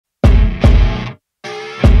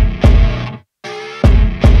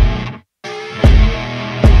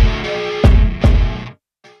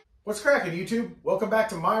What's cracking, YouTube? Welcome back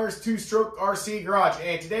to Myers Two-Stroke RC Garage.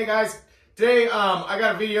 And today, guys, I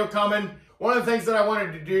got a video coming. One of the things that I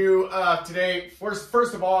wanted to do today,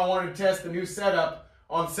 first of all, I wanted to test the new setup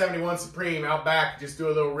on 71 Supreme out back. Just do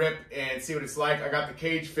a little rip and see what it's like. I got the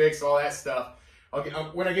cage fixed, all that stuff.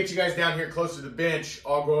 When I get you guys down here closer to the bench,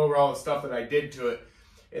 I'll go over all the stuff that I did to it.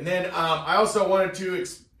 And then I also wanted to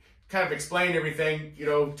kind of explain everything,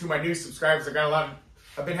 to my new subscribers.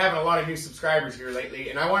 I've been having a lot of new subscribers here lately,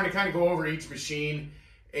 and I wanted to kind of go over each machine,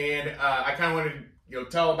 and I kind of wanted to,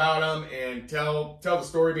 tell about them and tell the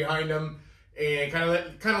story behind them, and kind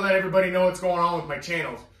of let everybody know what's going on with my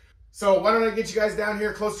channels. So why don't I get you guys down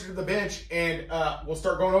here closer to the bench, and we'll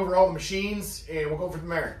start going over all the machines, and we'll go from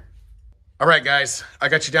there. All right, guys, I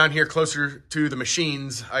got you down here closer to the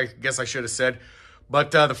machines, I guess I should have said.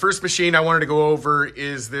 But the first machine I wanted to go over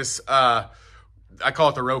is this, I call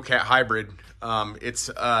it the Rowcat Hybrid. It's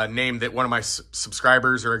a name that one of my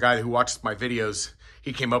subscribers, or a guy who watches my videos,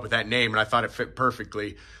 he came up with that name, and I thought it fit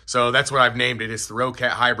perfectly. So that's what I've named it. It's the Rowcat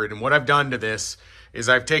Hybrid. And what I've done to this is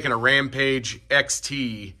I've taken a Rampage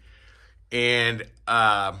XT, and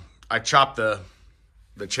I chopped the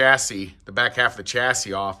chassis, the back half of the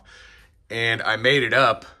chassis off, and I made it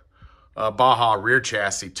up a Baja rear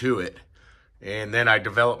chassis to it. And then I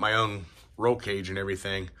developed my own roll cage and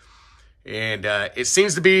everything. And it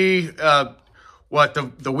seems to be the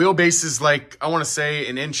wheelbase is like, I want to say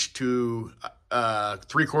 1 inch to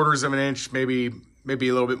 3/4 of an inch, maybe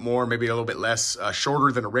a little bit more, maybe a little bit less,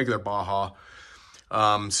 shorter than a regular Baja.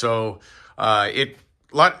 Some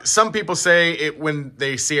people say it when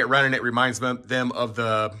they see it running, it reminds them of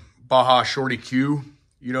the Baja Shorty Q,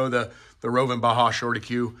 the Rovin Baja Shorty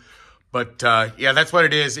Q. But yeah, that's what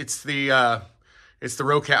it is. It's the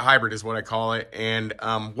Rowcat Hybrid is what I call it. And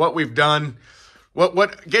what we've done,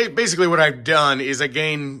 basically what I've done is I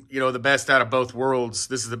gain, the best out of both worlds.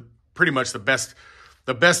 This is pretty much the best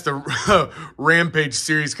the Rampage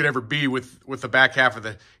series could ever be with the back half of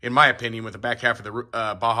in my opinion, with the back half of the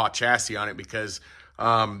Baja chassis on it, because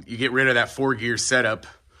you get rid of that 4-gear setup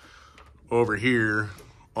over here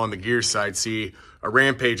on the gear side. See, a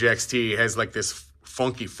Rampage XT has like this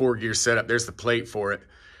funky 4-gear setup. There's the plate for it.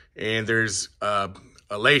 And there's a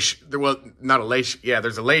lay,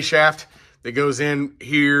 there's a lay shaft that goes in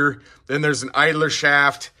here. Then there's an idler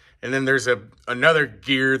shaft, and then there's another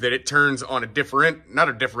gear that it turns on not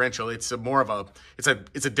a differential. It's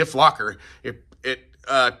it's a diff locker. It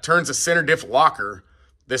turns a center diff locker,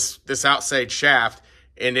 this outside shaft,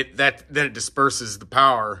 and then it disperses the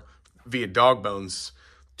power via dog bones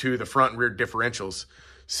to the front and rear differentials.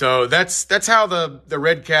 So that's how the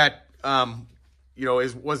Red Cat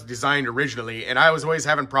was designed originally. And I was always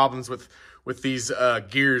having problems with these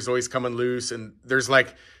gears always coming loose, and there's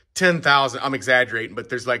like 10,000, I'm exaggerating, but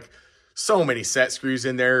there's like so many set screws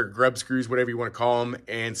in there, grub screws, whatever you want to call them.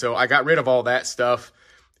 And so I got rid of all that stuff,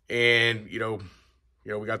 and we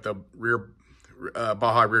got the rear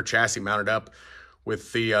Baja rear chassis mounted up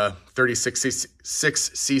with the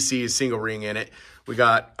 36cc single ring in it. We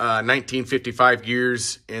got 1955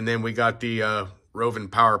 gears, and then we got the Rovin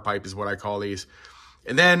power pipe is what I call these.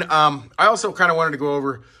 And then I also kind of wanted to go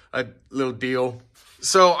over a little deal.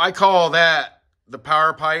 So I call that the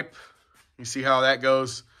power pipe. You see how that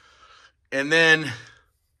goes? And then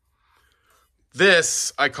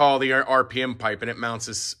this I call the RPM pipe, and it mounts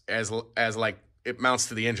as it mounts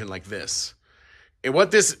to the engine like this. And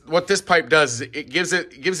what this pipe does is it gives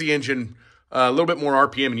the engine a little bit more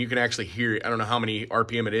RPM, and you can actually hear it. I don't know how many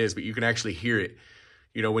RPM it is, but you can actually hear it,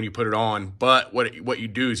 when you put it on. But what you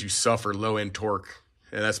do is you suffer low end torque.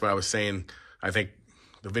 And that's what I was saying, I think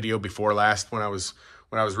the video before last when I was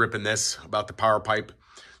ripping this about the power pipe.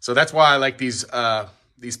 So that's why I like these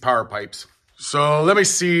power pipes. So let me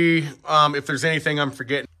see if there's anything I'm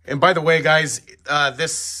forgetting. And by the way, guys,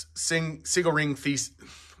 this single ring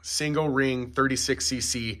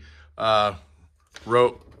 36cc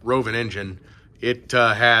Rovin engine, it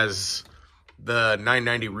has the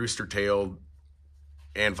 990 rooster tail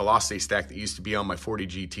and velocity stack that used to be on my 40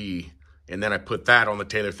 GT. And then I put that on the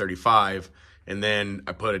Taylor 35, and then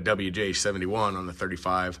I put a WJ71 on the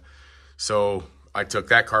 35. So I took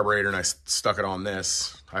that carburetor and I stuck it on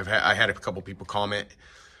this. I had a couple people comment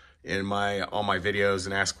on my videos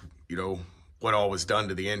and ask, what all was done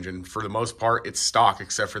to the engine. For the most part, it's stock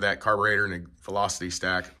except for that carburetor and a velocity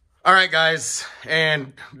stack. All right, guys,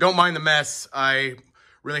 and don't mind the mess. I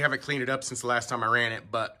really haven't cleaned it up since the last time I ran it,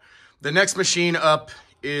 but the next machine up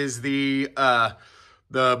is it's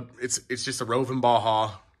just a Rovin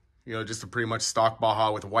Baja, just a pretty much stock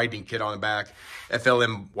Baja with a widening kit on the back,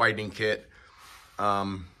 FLM widening kit.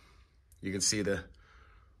 You can see the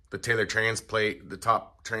Taylor trans plate, the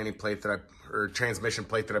top tranny plate that or transmission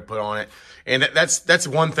plate that I put on it. And that's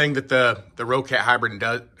one thing that the Rocat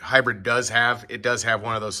hybrid does have. It does have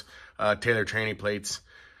one of those Taylor tranny plates,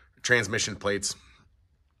 transmission plates.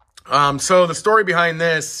 So the story behind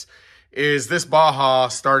this is this Baja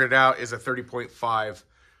started out as a 30.5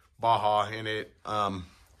 Baja, and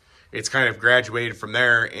it's kind of graduated from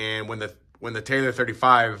there. And when the Taylor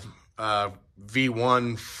 35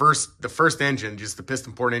 V1 the first engine, just the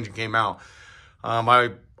piston port engine came out,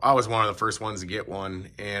 I was one of the first ones to get one,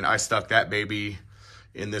 and I stuck that baby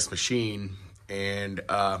in this machine, and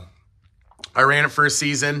I ran it for a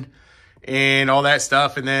season and all that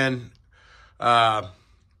stuff, and then I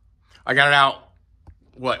got it out,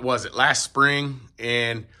 what was it, last spring,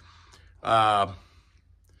 and I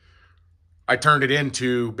turned it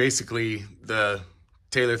into basically the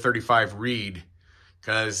Taylor 35 Reed,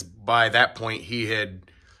 because by that point he had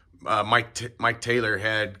Mike Taylor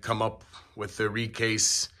had come up with the Reed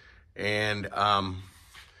case and the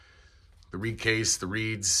reeds,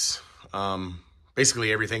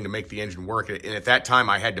 basically everything to make the engine work. And at that time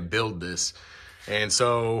I had to build this, and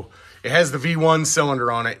so it has the V1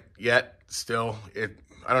 cylinder on it yet. Still,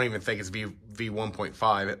 I don't even think it's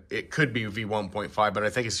V1.5. It could be V1.5, but I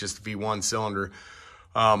think it's just the V1 cylinder.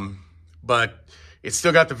 But it's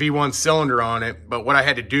still got the V1 cylinder on it. But what I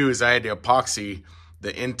had to do is I had to epoxy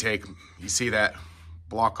the intake. You see that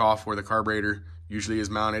block off where the carburetor usually is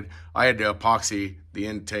mounted? I had to epoxy the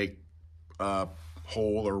intake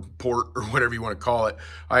hole or port or whatever you want to call it.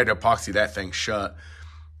 I had to epoxy that thing shut,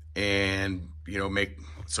 and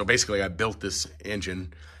so basically I built this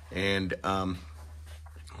engine and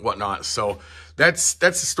whatnot. So that's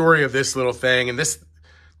the story of this little thing. And this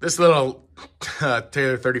little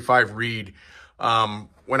Taylor 35 Reed,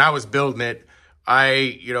 when I was building it,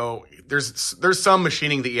 there's some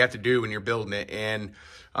machining that you have to do when you're building it. And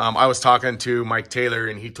I was talking to Mike Taylor,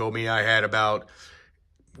 and he told me I had about,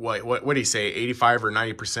 what did he say, 85 or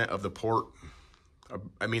 90% of the port,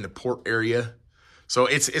 the port area. So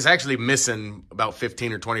it's actually missing about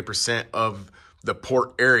 15 or 20% of the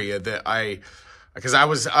port area that because I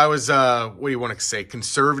was what do you want to say,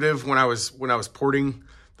 conservative when I was porting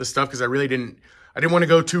the stuff, because I didn't want to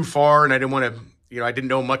go too far, and I didn't want to, I didn't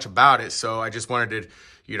know much about it, so I just wanted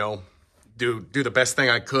to, do the best thing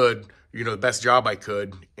I could, the best job I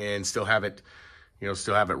could, and still have it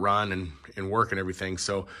run and work and everything.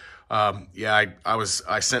 So yeah,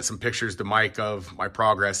 I sent some pictures to Mike of my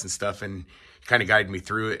progress and stuff, and he kind of guided me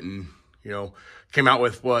through it, and came out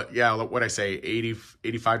with what I say,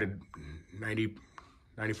 85 to 90,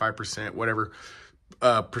 95%, whatever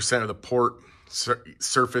percent of the port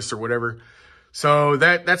surface or whatever. So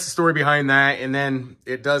that's the story behind that. And then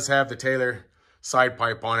it does have the Taylor side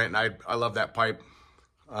pipe on it, and I love that pipe.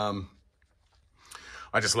 I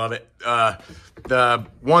just love it. The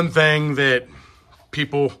one thing that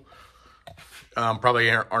people probably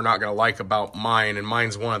are not going to like about mine, and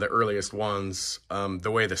mine's one of the earliest ones,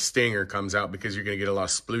 the way the stinger comes out, because you're going to get a lot of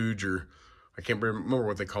splooge, or I can't remember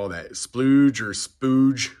what they call that, splooge or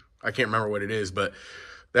spooge. I can't remember what it is, but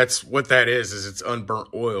that's what that is it's unburnt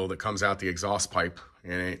oil that comes out the exhaust pipe,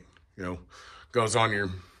 and it, goes on your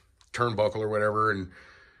turnbuckle or whatever, and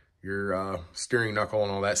your steering knuckle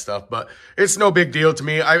and all that stuff. But it's no big deal to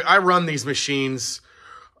me. I run these machines.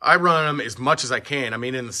 I run them as much as I can.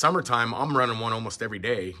 In the summertime, I'm running one almost every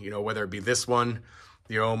day, whether it be this one,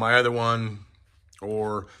 my other one,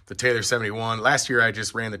 or the Taylor 71. Last year, I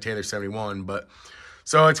just ran the Taylor 71. But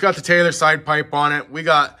so it's got the Taylor side pipe on it. We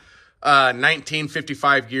got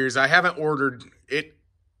 1955 gears. I haven't ordered it.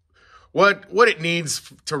 What it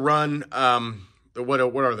needs to run, what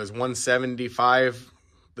are those, 175,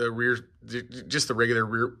 the rear, just the regular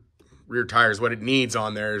rear tires. What it needs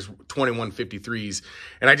on there is 2153s,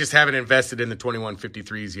 and I just haven't invested in the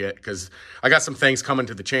 2153s yet, because I got some things coming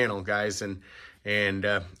to the channel, guys, and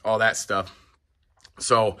all that stuff.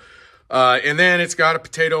 So and then it's got a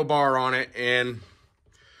potato bar on it, and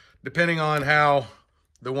depending on how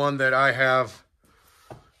the one that I have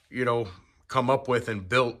come up with and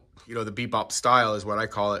built, the bebop style is what I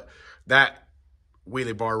call it, that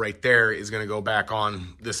wheelie bar right there is going to go back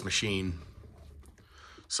on this machine.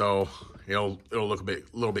 So, it'll look a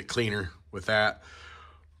little bit cleaner with that.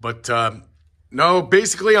 But no,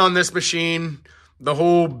 basically on this machine, the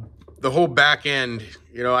whole back end,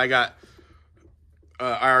 I got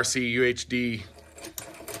IRC UHD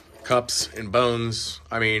cups and bones.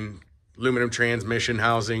 Aluminum transmission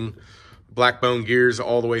housing, black bone gears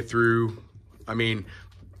all the way through.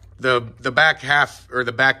 The back half, or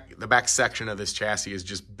the back section of this chassis is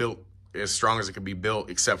just built as strong as it could be built,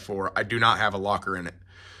 except for I do not have a locker in it.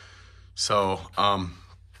 So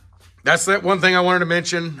that's that one thing I wanted to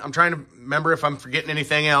mention. I'm trying to remember if I'm forgetting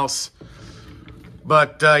anything else.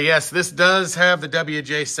 But yes, this does have the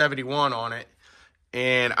WJ71 on it.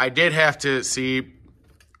 And I did have to see,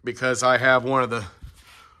 because I have one of the,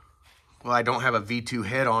 well, I don't have a V2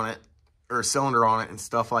 head on it or a cylinder on it and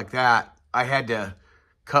stuff like that. I had to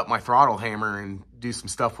cut my throttle hammer and do some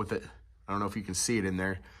stuff with it. I don't know if you can see it in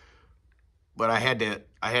there, but I had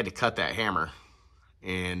to cut that hammer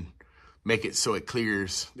and make it so it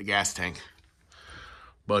clears the gas tank.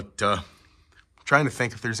 But trying to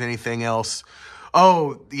think if there's anything else.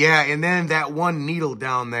 Oh yeah, and then that one needle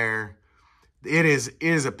down there, it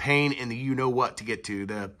is a pain in the you know what to get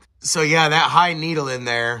to. So yeah, that high needle in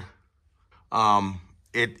there,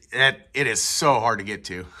 it is so hard to get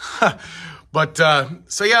to. But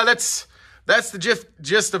so yeah, that's the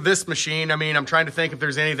gist of this machine. I mean, I'm trying to think if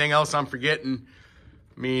there's anything else I'm forgetting.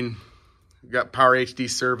 I mean, we've got Power HD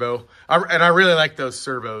servo, and I really like those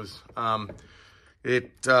servos. I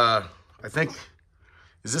think,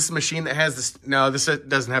 is this a machine that has this? No, this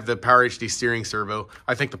doesn't have the Power HD steering servo.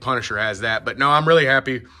 I think the Punisher has that. But no, I'm really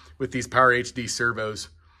happy with these Power HD servos.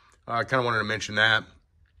 I kind of wanted to mention that.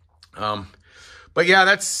 But yeah,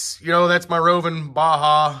 that's my roving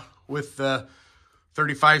Baja with the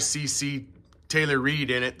 35cc Taylor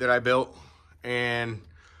Reed in it that I built and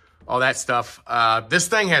all that stuff. This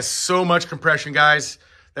thing has so much compression, guys.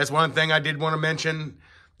 That's one thing I did want to mention.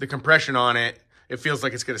 The compression on it, it feels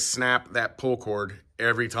like it's going to snap that pull cord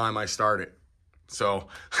every time I start it. So,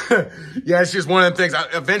 yeah, it's just one of the things.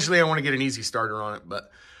 Eventually, I want to get an easy starter on it. But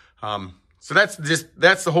so that's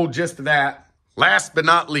the whole gist of that. Last but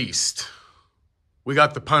not least, we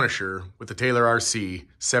got the Punisher with the Taylor RC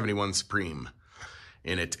 71 Supreme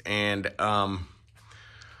in it. And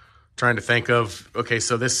trying to think of, okay,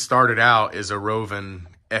 so this started out as a Roven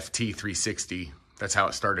FT 360. That's how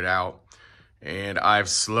it started out. And I've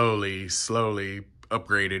slowly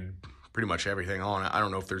upgraded pretty much everything on it. I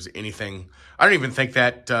don't know if there's anything. I don't even think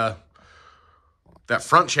that that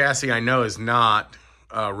front chassis I know is not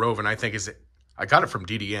Roven. I think I got it from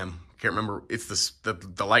DDM. Can't remember. It's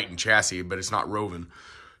the Lighten chassis, but it's not Roven.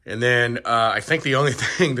 And then I think the only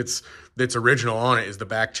thing that's original on it is the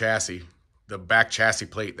back chassis. The back chassis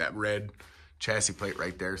plate, that red chassis plate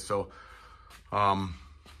right there. So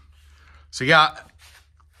yeah.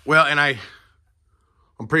 Well, and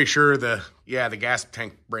I'm pretty sure the gas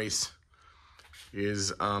tank brace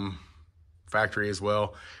is factory as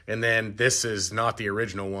well. And then this is not the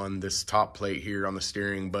original one, this top plate here on the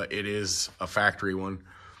steering, but it is a factory one.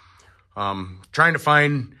 Trying to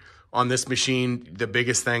find on this machine, the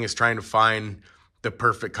biggest thing is trying to find the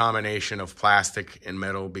perfect combination of plastic and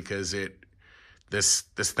metal, because this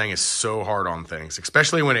thing is so hard on things,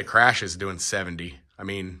 especially when it crashes doing 70. I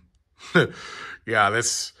mean, yeah,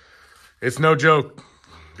 it's no joke,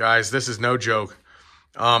 guys. This is no joke.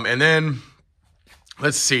 And then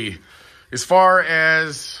let's see, as far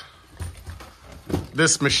as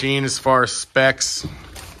this machine, as far as specs,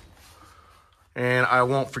 and I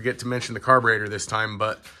won't forget to mention the carburetor this time,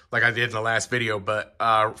 but like I did in the last video. But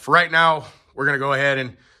for right now, we're gonna go ahead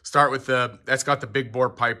and start with that's got the big bore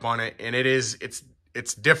pipe on it, and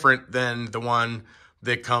it's different than the one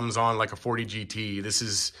that comes on like a 40 GT. This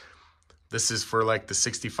is for like the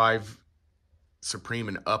 65 Supreme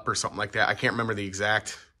and up or something like that. I can't remember the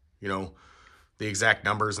exact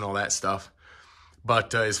numbers and all that stuff.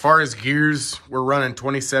 But as far as gears, we're running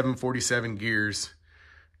 2747 gears.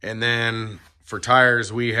 And then for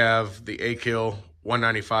tires, we have the A-Kill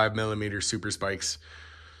 195 millimeter super spikes.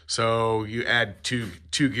 So you add two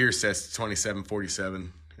gear sets to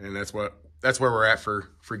 2747, and that's where we're at for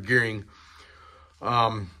gearing.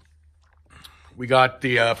 We got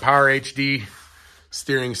the Power HD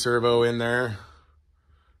steering servo in there.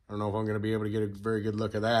 I don't know if I'm going to be able to get a very good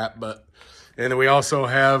look at that, and then we also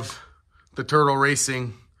have the Turtle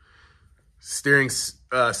Racing steering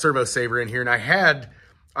servo saver in here. And I had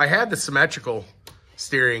the symmetrical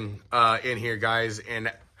steering in here, guys,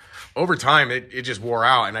 and over time it just wore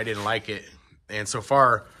out and I didn't like it. And so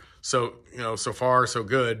far so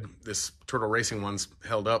good. This Turtle Racing one's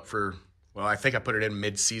held up for, well, I think I put it in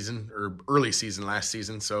mid-season or early season last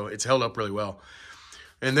season, so it's held up really well.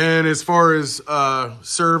 And then as far as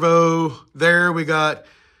servo there, we got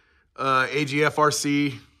AGF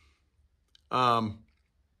RC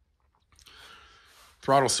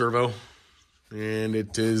throttle servo, and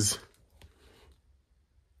it is,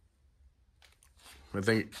 I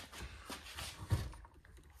think,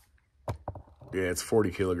 yeah, it's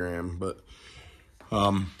 40 kilogram, but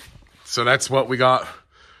so that's what we got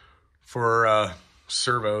for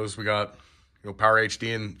servos. We got, Power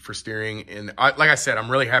HD and for steering. And like I said,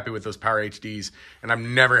 I'm really happy with those Power HDs, and I've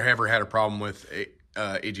never ever had a problem with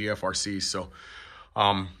AGF RCs. So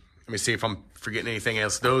let me see if I'm forgetting anything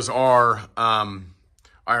else. Those are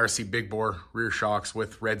IRC big bore rear shocks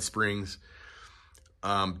with red springs.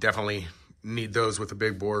 Definitely need those with a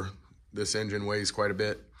big bore. This engine weighs quite a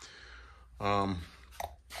bit.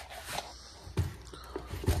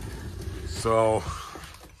 So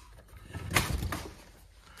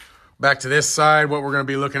back to this side, what we're going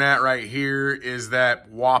to be looking at right here is that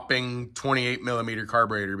whopping 28 millimeter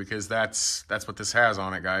carburetor, because that's what this has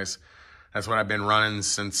on it, guys. That's what I've been running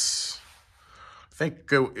since, I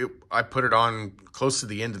think I put it on close to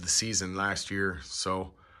the end of the season last year.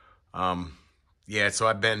 So, yeah, so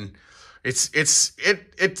I've been, it's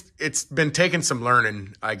been taking some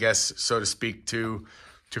learning, I guess, so to speak, to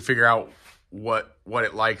figure out what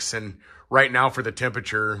it likes. And right now for the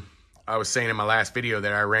temperature, I was saying in my last video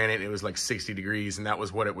that I ran it was like 60 degrees, and that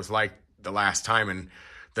was what it was like the last time. And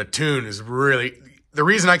the tune is really, the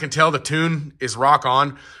reason I can tell the tune is rock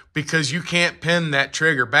on, because you can't pin that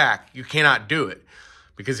trigger back. You cannot do it,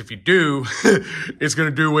 because if you do, it's going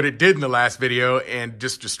to do what it did in the last video and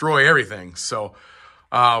just destroy everything. So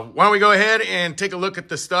why don't we go ahead and take a look at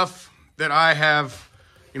the stuff that I have,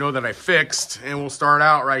 that I fixed, and we'll start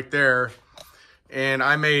out right there. And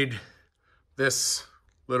I made this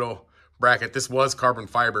little bracket. This was carbon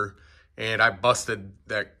fiber, and I busted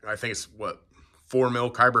that. I think it's 4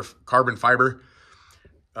 mil carbon fiber.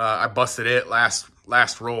 I busted it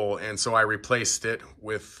last roll, and so I replaced it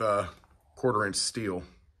with 1/4 inch steel.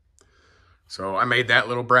 So I made that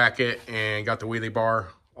little bracket and got the wheelie bar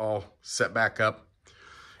all set back up,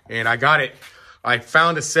 and I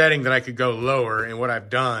found a setting that I could go lower, and what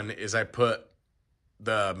I've done is I put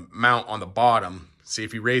the mount on the bottom. See,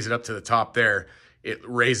 if you raise it up to the top there, it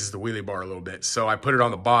raises the wheelie bar a little bit. So I put it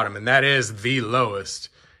on the bottom, and that is the lowest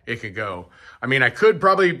it could go. I mean, I could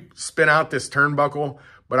probably spin out this turnbuckle,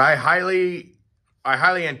 but I highly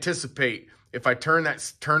anticipate if I turn that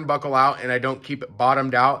turnbuckle out and I don't keep it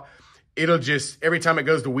bottomed out, it'll just, every time it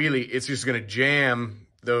goes to wheelie, it's just going to jam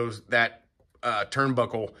that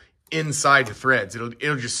turnbuckle inside the threads.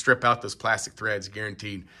 It'll just strip out those plastic threads,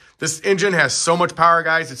 guaranteed. This engine has so much power,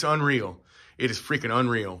 guys. It's unreal. It is freaking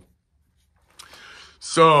unreal.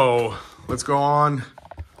 So let's go on.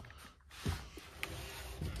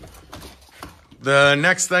 The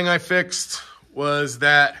next thing I fixed was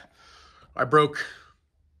that I broke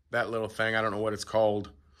that little thing. I don't know what it's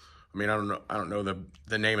called. I mean, I don't know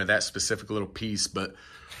the name of that specific little piece, but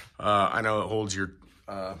I know it holds your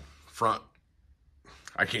front.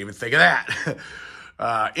 I can't even think of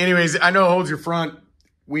that. Anyways, I know it holds your front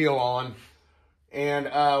wheel on. And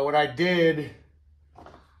what I did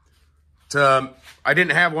I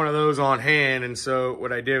didn't have one of those on hand, and so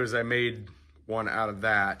what I did was I made one out of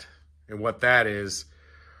that. And what that is,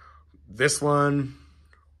 this one,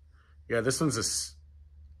 yeah, this one's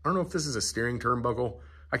I don't know if this is a steering turnbuckle.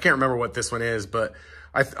 I can't remember what this one is, but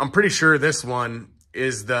I'm pretty sure this one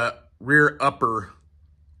is the rear upper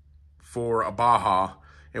for a Baja.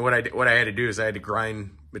 And what I had to do is I had to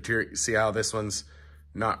grind material. See how this one's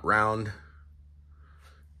not round?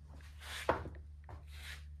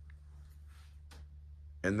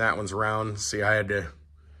 And that one's round. See, I had to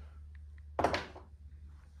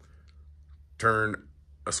turn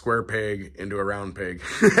a square peg into a round peg.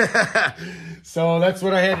 So that's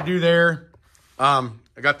what I had to do there. I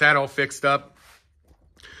got that all fixed up.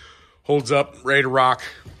 Holds up, ready to rock.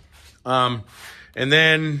 And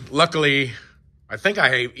then luckily, I think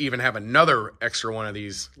I even have another extra one of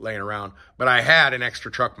these laying around, but I had an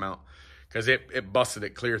extra truck mount because it busted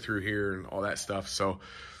it clear through here and all that stuff. So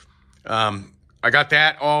I got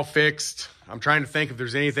that all fixed. I'm trying to think if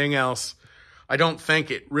there's anything else. I don't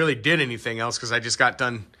think it really did anything else because I just got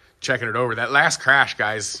done checking it over. That last crash,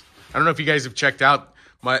 guys, I don't know if you guys have checked out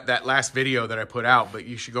that last video that I put out, but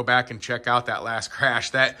you should go back and check out that last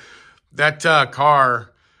crash. That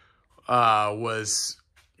car was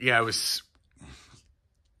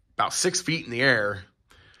about 6 feet in the air.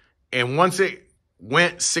 And once it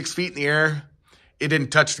went 6 feet in the air, it didn't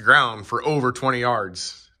touch the ground for over 20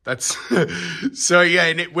 yards. That's so yeah.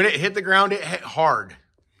 And when it hit the ground, it hit hard.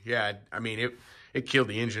 Yeah. I mean, it killed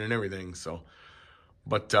the engine and everything. So,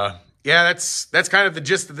 but yeah, that's kind of the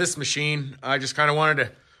gist of this machine. I just kind of wanted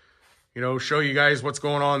to, show you guys what's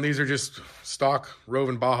going on. These are just stock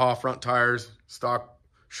Roven Baja front tires, stock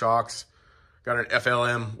shocks. Got an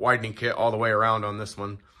FLM widening kit all the way around on this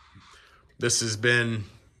one. This is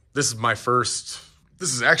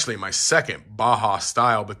actually my second Baja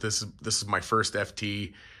style, but this is my first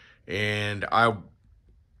FT, and I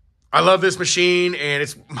I love this machine, and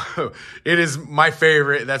it is my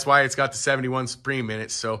favorite. That's why it's got the 71 Supreme in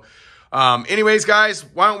it. So anyways, guys,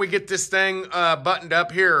 why don't we get this thing buttoned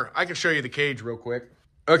up here? I can show you the cage real quick.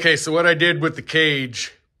 Okay, so what I did with the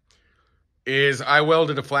cage is I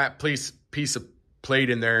welded a flat piece of plate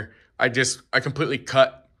in there. I completely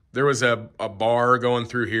cut. There was a bar going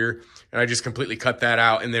through here, and I just completely cut that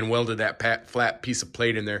out and then welded that flat piece of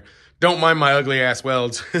plate in there. Don't mind my ugly ass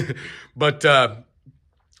welds, but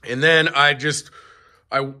and then I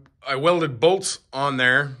welded bolts on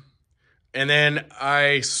there, and then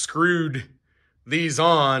I screwed these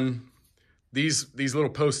on, these little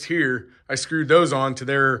posts here. I screwed those on to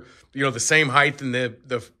their, the same height, and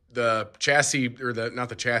the chassis, or not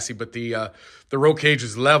the chassis, but the roll cage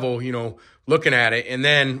is level, looking at it. And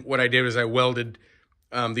then what I did was I welded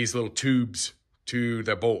these little tubes to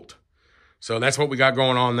the bolt. So that's what we got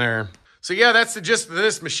going on there. So yeah, that's the gist of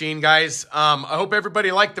this machine, guys. I hope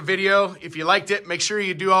everybody liked the video. If you liked it, make sure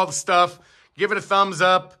you do all the stuff. Give it a thumbs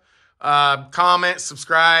up, comment,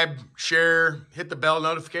 subscribe, share, hit the bell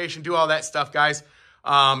notification, do all that stuff, guys.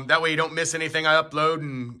 That way you don't miss anything I upload,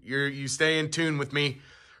 and you stay in tune with me,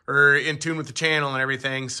 or in tune with the channel and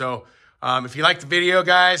everything. So if you like the video,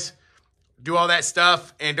 guys, do all that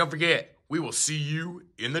stuff. And don't forget, we will see you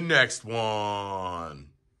in the next one.